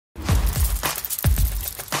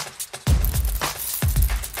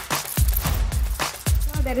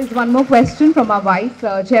There is one more question from our Vice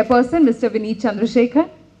Chairperson, Mr. Vineeth Chandrasekar.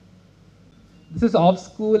 This is off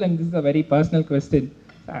school and this is a very personal question.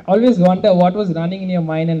 I always wonder what was running in your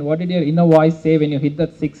mind and what did your inner voice say when you hit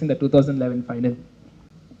that 6 in the 2011 final?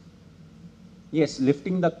 Yes,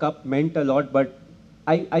 lifting the cup meant a lot, but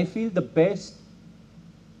I feel the best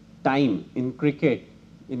time in cricket,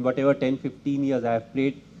 in whatever 10, 15 years I have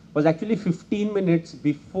played, was actually 15 minutes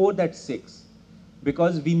before that 6.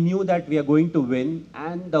 Because we knew that we are going to win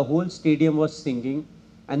and the whole stadium was singing,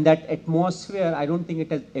 and that atmosphere, I don't think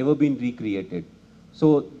it has ever been recreated.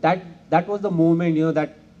 So that was the moment, you know,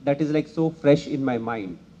 that is like so fresh in my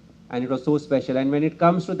mind, and it was so special. And when it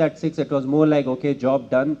comes to that 6, it was more like, okay,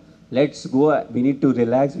 job done, let's go, we need to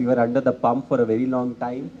relax. We were under the pump for a very long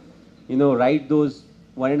time. You know, right, those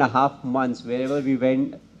 1.5 months, wherever we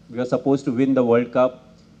went, we were supposed to win the World Cup.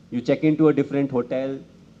 You check into a different hotel,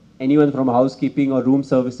 anyone from housekeeping or room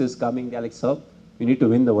services coming, they're like, sir, we need to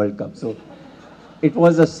win the World Cup. So it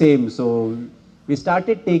was the same. So we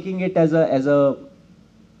started taking it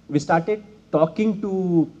we started talking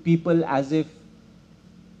to people as if,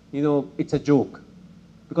 you know, it's a joke.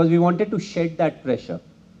 Because we wanted to shed that pressure.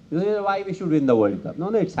 You know, why we should win the World Cup? No,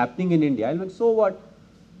 it's happening in India. I'm like, so what?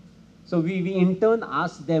 So we in turn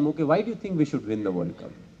asked them, okay, why do you think we should win the World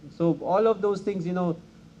Cup? So all of those things, you know,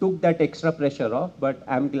 took that extra pressure off, but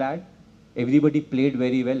I'm glad everybody played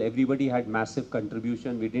very well. Everybody had massive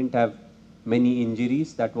contribution. We didn't have many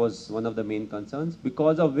injuries. That was one of the main concerns,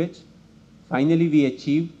 because of which finally we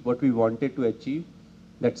achieved what we wanted to achieve.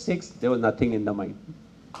 That 6, there was nothing in the mind.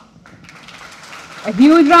 A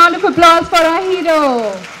huge round of applause for our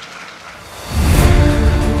hero.